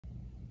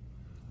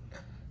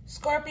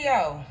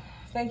Scorpio,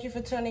 thank you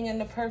for tuning in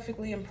to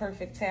Perfectly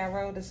Imperfect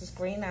Tarot. This is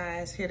Green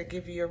Eyes here to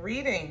give you a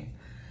reading.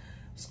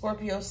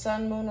 Scorpio,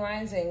 Sun, Moon,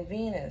 Rising,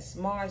 Venus,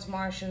 Mars,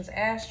 Martians,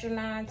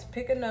 astronauts.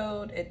 Pick a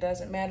node. It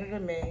doesn't matter to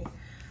me.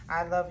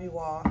 I love you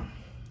all.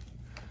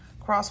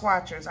 Cross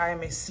watchers, I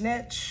am a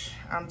snitch.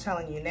 I'm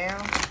telling you now.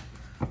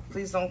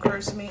 Please don't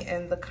curse me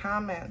in the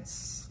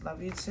comments.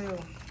 Love you too.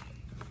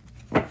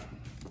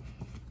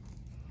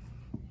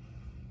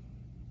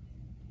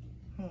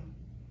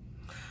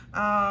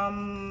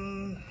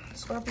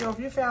 Scorpio, if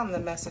you found the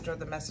message or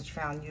the message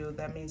found you,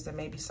 that means there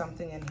may be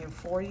something in here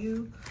for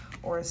you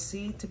or a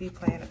seed to be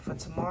planted for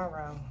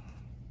tomorrow.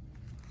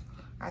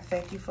 I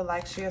thank you for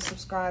likes, shares,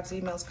 subscribes,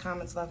 emails,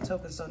 comments, love,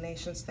 tokens,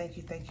 donations. Thank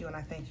you, and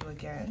I thank you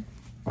again.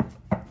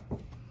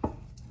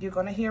 You're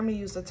going to hear me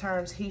use the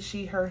terms he,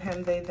 she, her,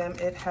 him, they, them,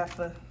 it,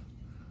 heifer.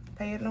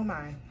 Pay it no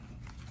mind.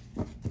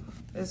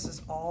 This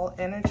is all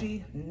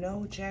energy,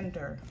 no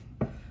gender.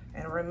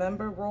 And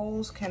remember,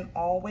 roles can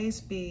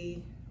always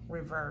be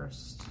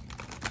reversed.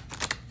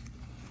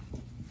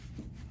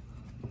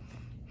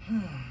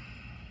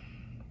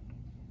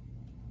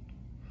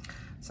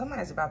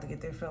 Somebody's about to get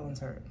their feelings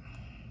hurt.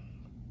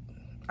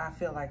 I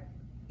feel like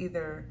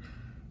either...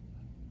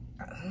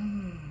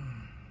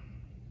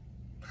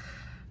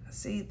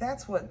 See,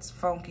 that's what's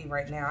funky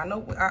right now. I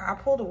know I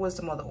pulled the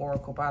wisdom of the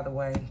oracle, by the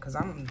way, because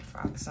I'm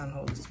Father, Son,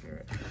 Holy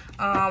Spirit.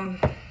 I'm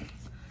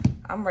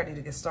ready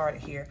to get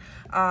started here.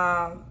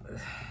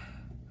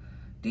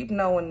 Deep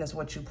knowing is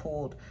what you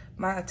pulled.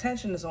 My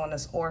attention is on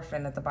this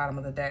orphan at the bottom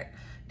of the deck.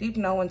 Deep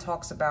knowing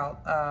talks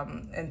about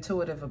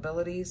intuitive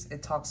abilities.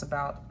 It talks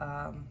about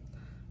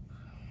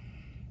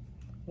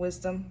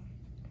wisdom.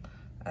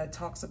 It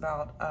talks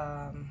about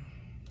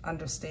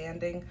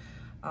understanding.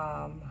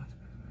 Kind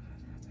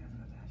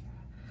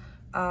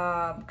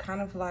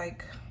of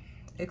like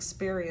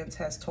experience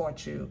has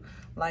taught you.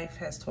 Life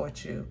has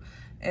taught you.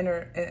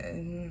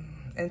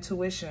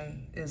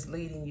 Intuition is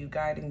leading you,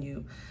 guiding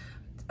you,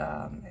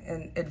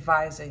 and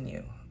advising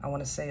you. I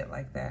want to say it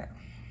like that.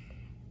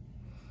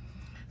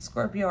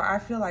 Scorpio, I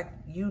feel like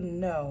you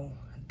know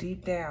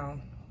deep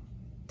down,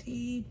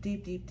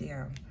 deep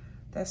down,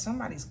 that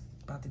somebody's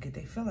about to get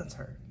their feelings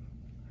hurt.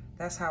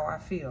 That's how I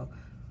feel.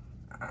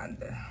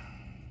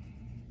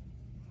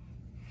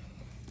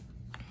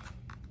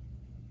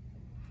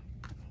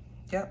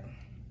 Yep.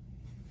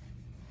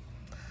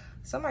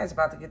 Somebody's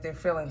about to get their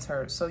feelings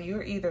hurt. So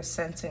you're either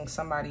sensing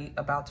somebody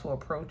about to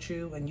approach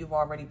you and you've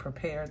already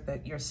prepared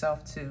that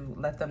yourself to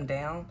let them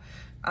down,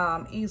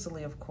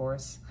 easily, of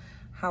course.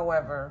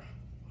 However,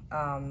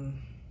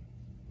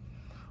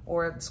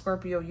 or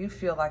Scorpio, you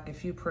feel like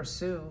if you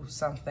pursue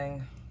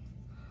something,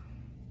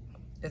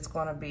 it's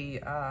going to be,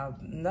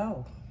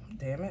 no,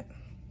 damn it.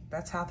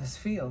 That's how this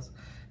feels.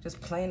 Just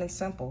plain and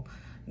simple.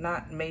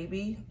 Not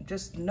maybe,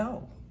 just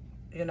no,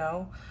 you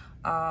know.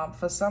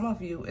 For some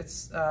of you,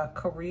 it's a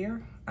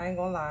career, I ain't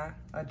gonna lie,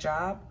 a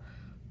job.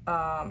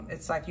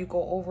 It's like you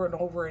go over and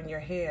over in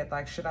your head,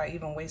 like, should I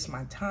even waste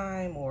my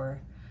time?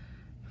 Or,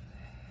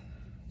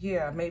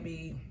 yeah,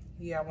 maybe,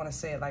 yeah, I want to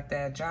say it like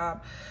that,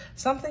 job.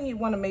 Something you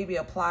want to maybe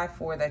apply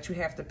for that you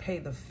have to pay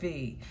the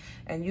fee.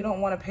 And you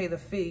don't want to pay the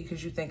fee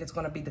because you think it's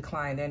going to be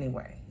declined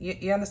anyway.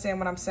 You understand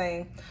what I'm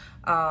saying?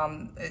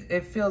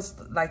 It feels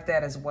like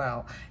that as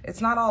well.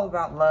 It's not all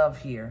about love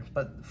here,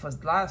 but for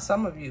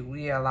some of you,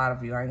 yeah, a lot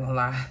of you, I ain't gonna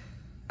lie.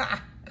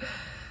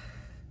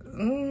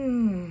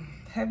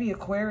 Heavy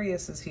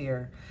Aquarius is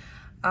here.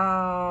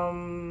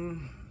 That's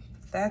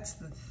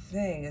the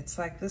thing. It's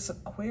like this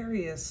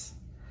Aquarius,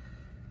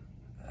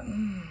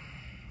 you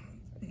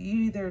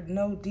either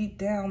know deep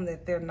down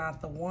that they're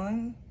not the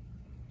one,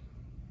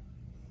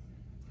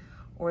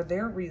 or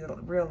they're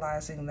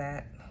realizing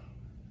that.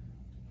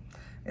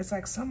 It's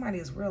like somebody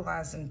is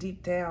realizing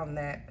deep down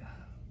that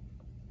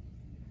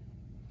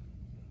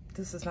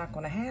this is not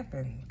going to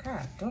happen.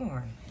 God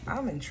darn,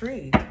 I'm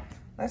intrigued.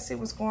 Let's see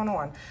what's going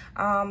on.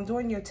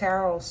 Doing your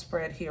tarot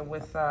spread here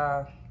with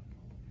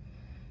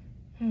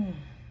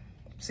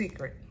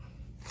Secret.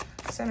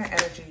 Center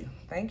energy.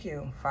 Thank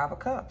you. 5 of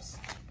Cups.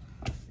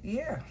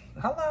 Yeah.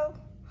 Hello.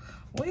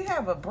 We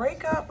have a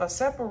breakup, a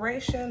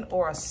separation,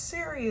 or a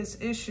serious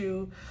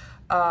issue,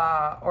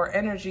 or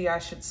energy, I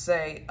should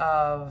say,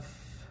 of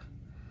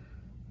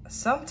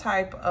some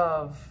type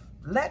of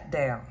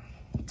letdown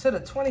to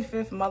the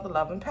 25th mother,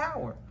 love, and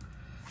power.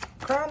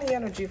 Crown the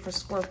energy for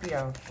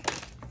Scorpio.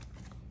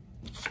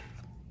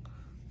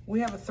 We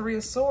have a 3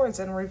 of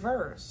Swords in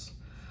reverse.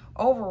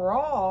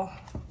 Overall,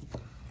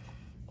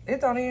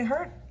 it don't even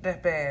hurt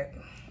that bad.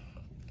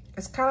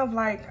 It's kind of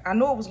like, I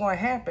knew it was going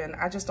to happen.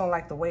 I just don't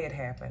like the way it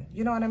happened.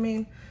 You know what I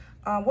mean?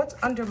 What's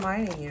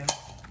undermining you?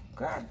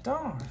 God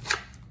darn.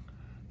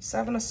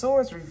 7 of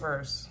Swords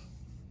reverse.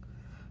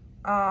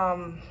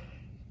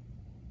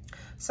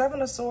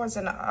 7 of Swords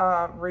in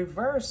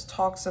reverse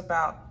talks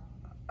about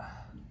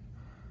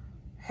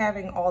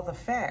having all the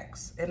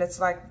facts. And it's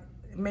like,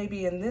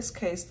 maybe in this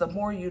case, the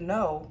more you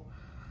know,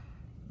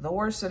 the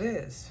worse it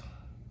is.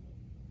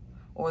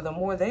 Or the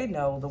more they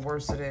know, the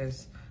worse it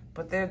is.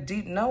 But their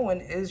deep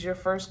knowing is your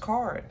first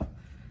card.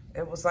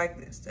 It was like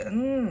this.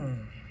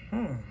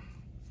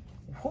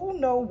 Who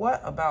know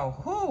what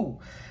about who?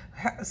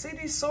 See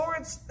these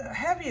swords?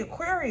 Heavy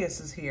Aquarius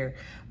is here.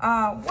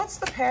 What's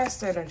the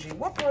past energy?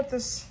 What brought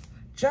this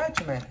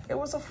judgment? It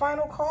was a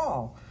final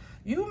call.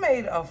 You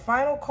made a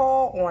final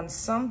call on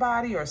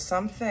somebody or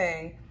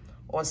something,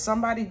 or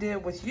somebody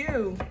did with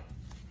you.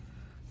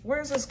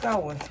 Where's this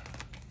going?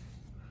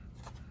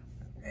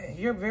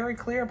 You're very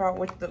clear about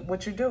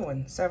what you're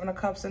doing. Seven of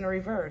Cups in the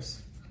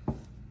reverse.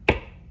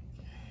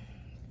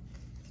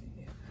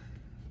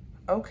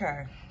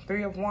 Okay,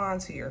 Three of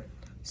Wands here.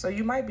 So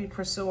you might be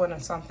pursuing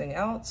something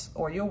else,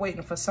 or you're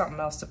waiting for something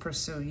else to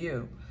pursue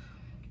you,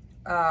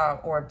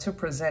 or to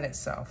present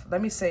itself.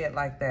 Let me say it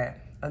like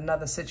that.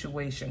 Another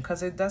situation,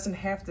 because it doesn't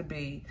have to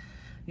be,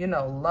 you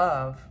know,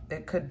 love.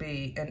 It could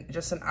be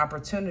just an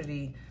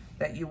opportunity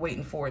that you're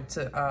waiting for it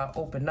to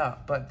open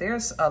up. But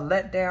there's a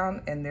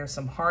letdown and there's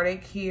some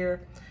heartache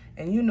here,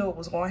 and you knew it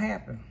was going to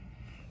happen.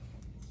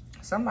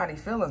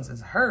 Somebody's feelings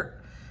is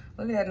hurt.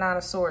 Look at that Nine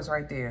of Swords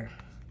right there.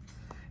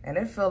 And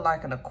it felt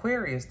like an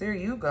Aquarius. There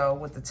you go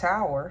with the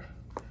Tower.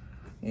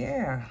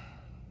 Yeah.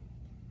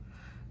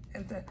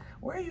 And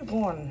where are you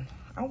going?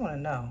 I want to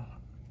know.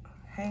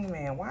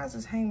 Hangman. Why is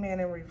this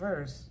Hangman in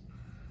reverse?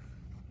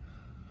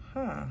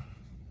 Huh.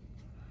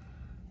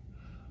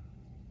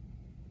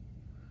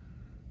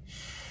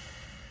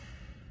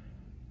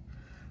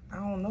 I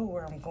don't know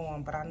where I'm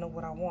going, but I know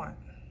what I want.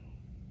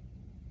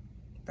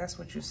 That's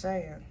what you're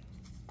saying.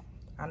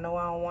 I know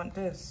I don't want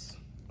this,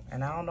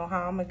 and I don't know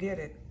how I'm going to get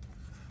it.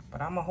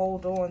 But I'm going to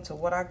hold on to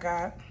what I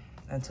got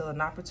until an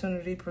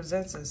opportunity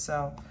presents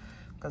itself.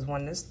 Because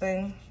when this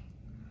thing,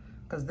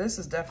 because this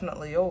is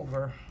definitely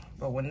over.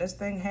 But when this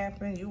thing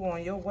happens, you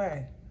on your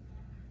way.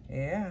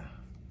 Yeah.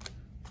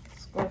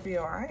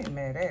 Scorpio, I ain't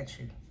mad at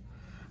you.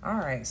 All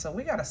right, so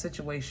we got a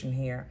situation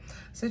here.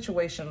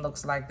 Situation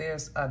looks like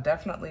there's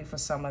definitely for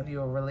some of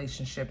you a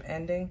relationship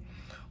ending.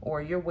 Or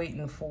you're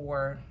waiting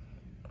for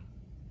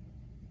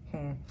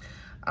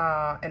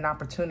an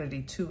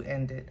opportunity to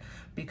end it,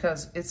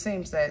 because it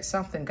seems that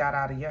something got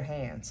out of your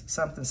hands,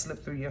 something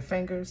slipped through your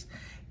fingers,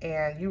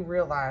 and you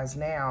realize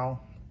now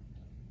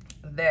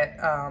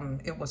that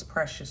it was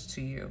precious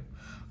to you.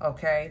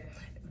 Okay,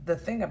 the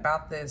thing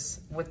about this,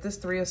 with this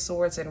Three of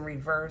Swords in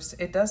reverse,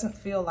 it doesn't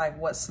feel like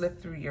what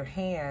slipped through your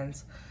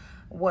hands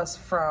was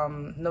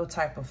from no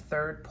type of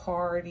third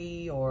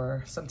party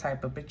or some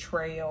type of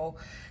betrayal.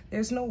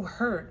 There's no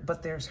hurt,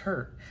 but there's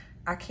hurt.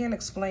 I can't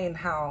explain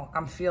how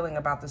I'm feeling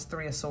about this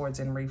Three of Swords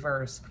in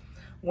reverse.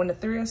 When the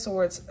Three of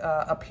Swords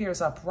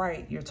appears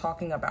upright, you're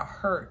talking about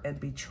hurt and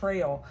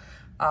betrayal,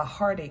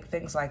 heartache,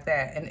 things like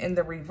that. And in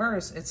the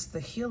reverse, it's the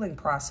healing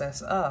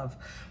process of.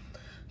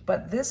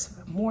 But this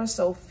more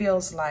so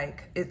feels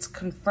like it's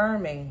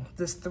confirming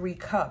this Three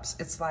Cups.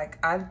 It's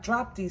like I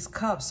dropped these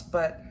cups,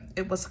 but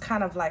it was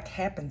kind of like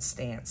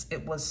happenstance.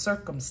 It was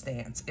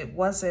circumstance. It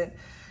wasn't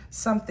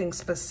something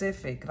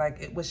specific,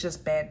 like it was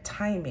just bad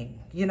timing.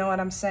 You know what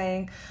I'm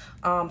saying?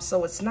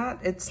 So it's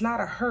not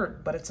a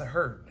hurt, but it's a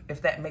hurt,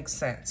 if that makes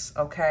sense.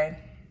 Okay.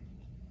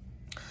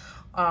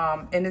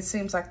 And it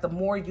seems like the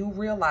more you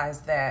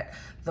realize that,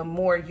 the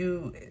more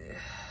you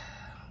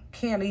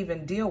can't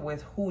even deal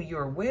with who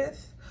you're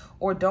with,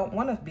 or don't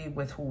want to be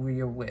with who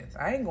you're with.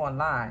 I ain't gonna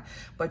lie,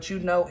 but you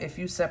know, if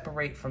you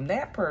separate from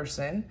that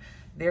person,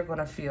 they're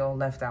gonna feel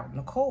left out in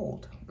the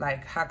cold.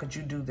 Like, how could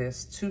you do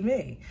this to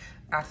me?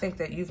 I think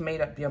that you've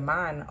made up your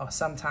mind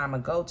some time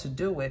ago to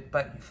do it,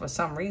 but for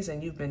some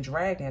reason you've been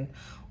dragging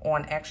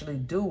on actually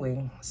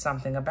doing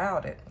something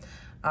about it.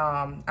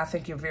 I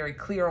think you're very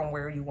clear on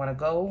where you want to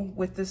go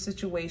with this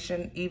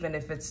situation, even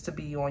if it's to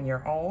be on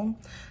your own.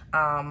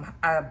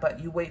 But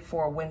you wait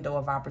for a window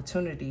of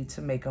opportunity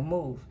to make a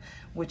move,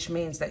 which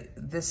means that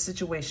this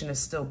situation is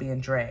still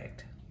being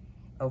dragged.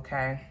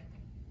 Okay?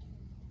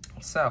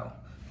 So,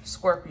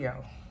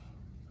 Scorpio,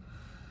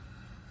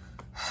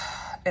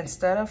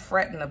 instead of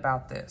fretting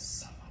about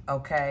this,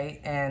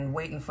 okay, and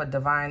waiting for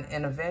divine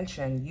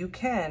intervention, you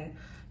can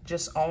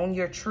just own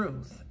your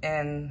truth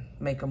and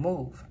make a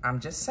move. I'm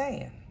just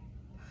saying.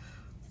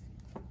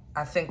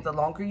 I think the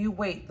longer you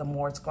wait, the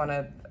more it's going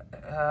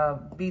to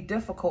be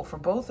difficult for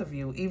both of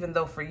you, even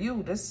though for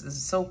you, this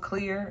is so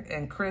clear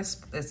and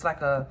crisp. It's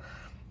like a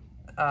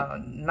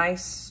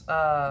nice,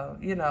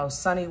 you know,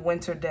 sunny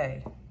winter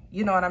day.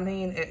 You know what I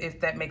mean? If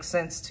that makes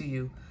sense to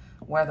you,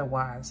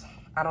 weather-wise.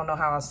 I don't know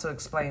how else to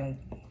explain.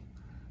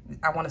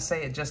 I want to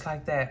say it just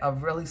like that. A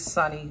really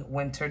sunny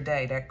winter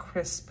day, that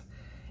crisp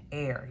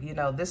air. You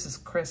know, this is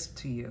crisp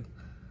to you.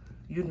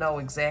 You know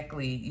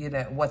exactly, you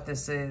know, what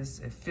this is.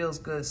 It feels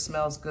good,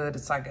 smells good.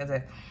 It's like,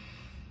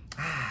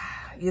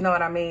 you know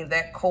what I mean?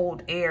 That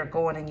cold air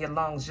going in your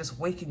lungs, just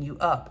waking you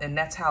up. And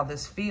that's how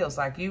this feels.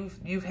 Like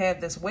you've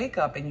had this wake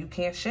up and you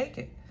can't shake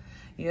it,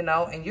 you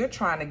know, and you're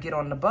trying to get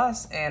on the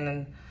bus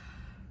and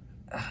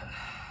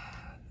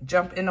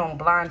jump in on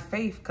blind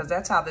faith, because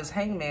that's how this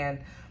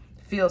Hangman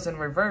feels in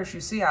reverse. You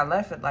see, I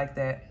left it like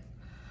that.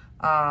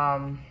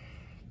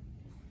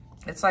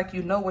 It's like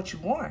you know what you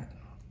want.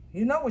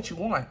 You know what you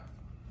want,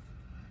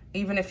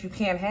 even if you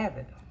can't have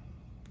it.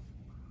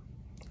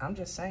 I'm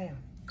just saying.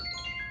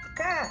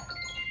 God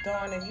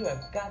darn it, you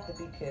have got to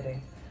be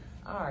kidding.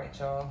 All right,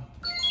 y'all.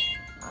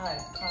 I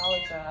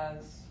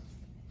apologize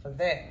for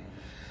that.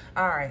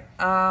 All right.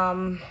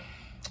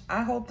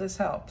 I hope this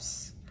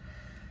helps.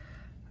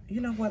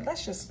 You know what?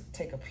 Let's just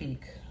take a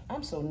peek.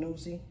 I'm so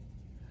nosy.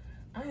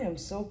 I am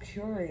so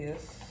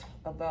curious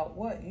about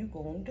what you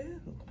gonna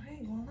do. I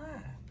ain't gonna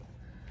lie.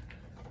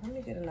 Let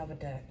me get another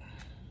deck.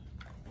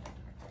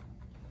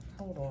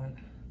 Hold on.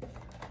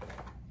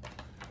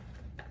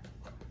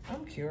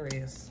 I'm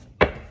curious.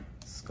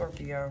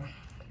 Scorpio.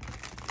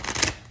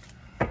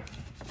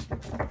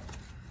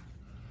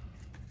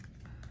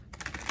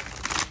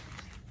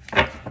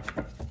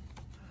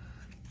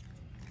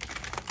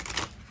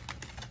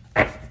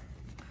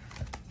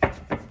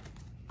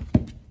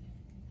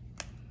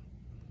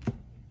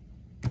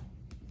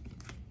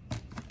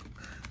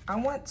 I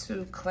want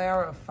to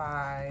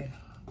clarify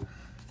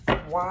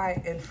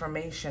why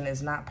information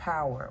is not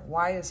power.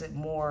 Why is it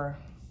more,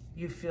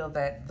 you feel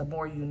that the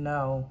more you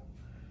know,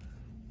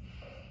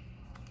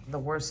 the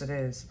worse it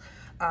is?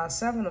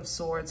 Seven of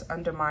Swords,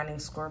 undermining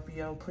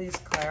Scorpio. Please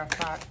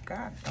clarify.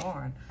 God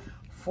darn.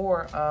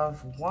 Four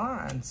of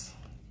Wands.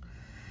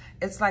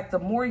 It's like the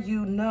more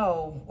you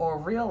know or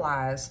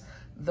realize,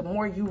 the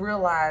more you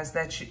realize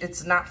that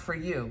it's not for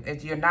you.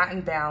 You're not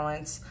in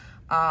balance.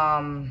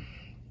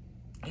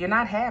 You're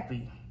not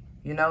happy.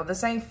 You know,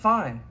 this ain't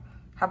fun.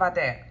 How about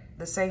that?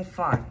 This ain't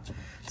fun.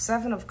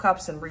 Seven of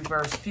Cups in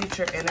reverse,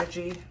 future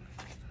energy.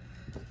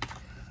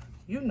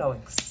 You know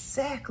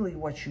exactly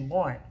what you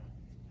want.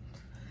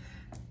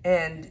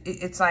 And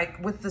it's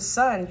like with the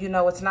Sun, you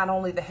know, it's not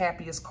only the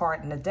happiest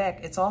card in the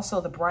deck, it's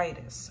also the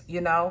brightest, you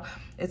know.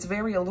 It's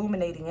very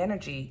illuminating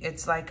energy.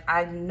 It's like,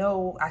 I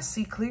know, I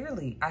see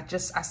clearly. I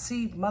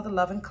see mother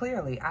loving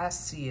clearly. I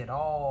see it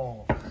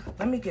all.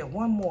 Let me get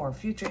one more.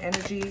 Future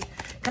energy.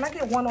 Can I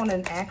get one on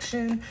an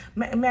action?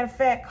 Matter of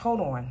fact, hold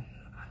on.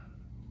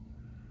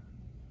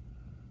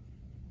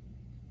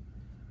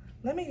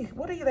 What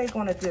are they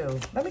going to do?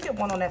 Let me get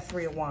one on that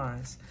Three of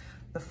Wands.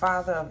 The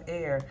Father of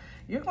Air.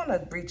 You're going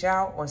to reach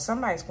out, or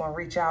somebody's going to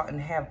reach out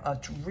and have a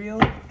real,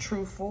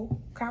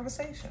 truthful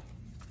conversation.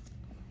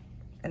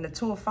 And the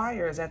Two of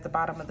Fire is at the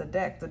bottom of the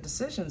deck. The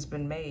decision's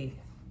been made.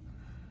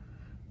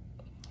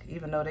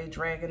 Even though they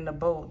dragging the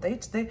boat,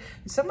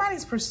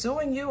 somebody's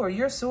pursuing you, or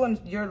you're suing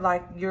your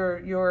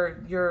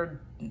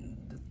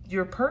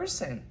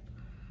person.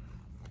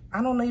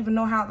 I don't even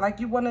know how. Like,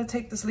 you want to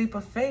take this leap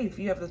of faith.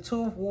 You have the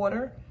Two of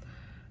Water,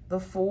 the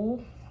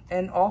Fool,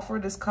 and offer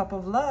this cup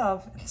of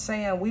love,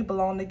 saying we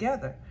belong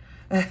together.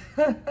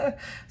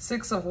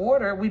 Six of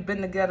Water, we've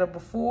been together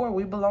before,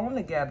 we belong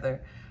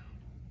together.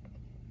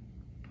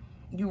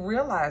 You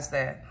realize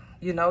that,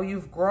 you know,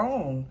 you've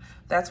grown.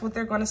 That's what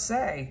they're going to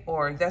say,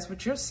 or that's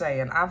what you're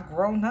saying. I've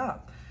grown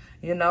up.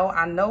 You know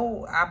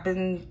I've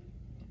been,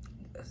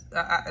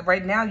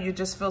 right now you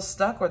just feel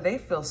stuck, or they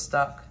feel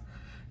stuck,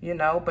 you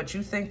know, but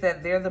you think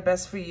that they're the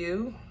best for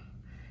you,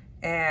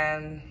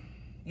 and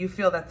you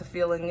feel that the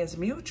feeling is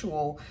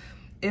mutual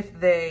if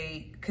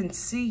they can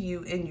see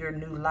you in your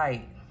new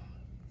light.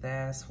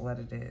 That's what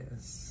it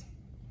is.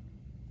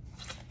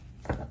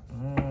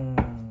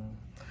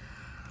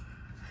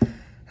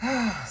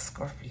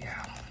 Scorpio.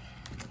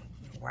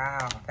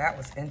 Wow, that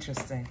was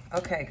interesting.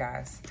 Okay,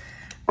 guys.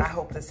 I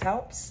hope this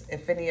helps.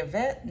 If any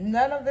event,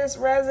 none of this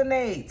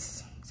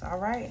resonates, it's all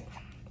right.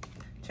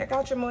 Check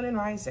out your moon and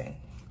rising.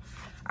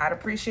 I'd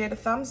appreciate a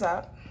thumbs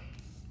up.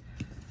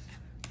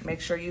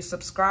 Make sure you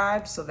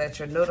subscribe so that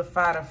you're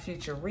notified of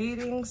future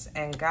readings.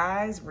 And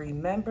guys,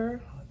 remember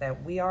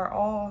that we are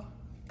all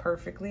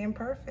perfectly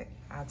imperfect.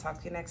 I'll talk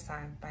to you next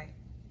time. Bye.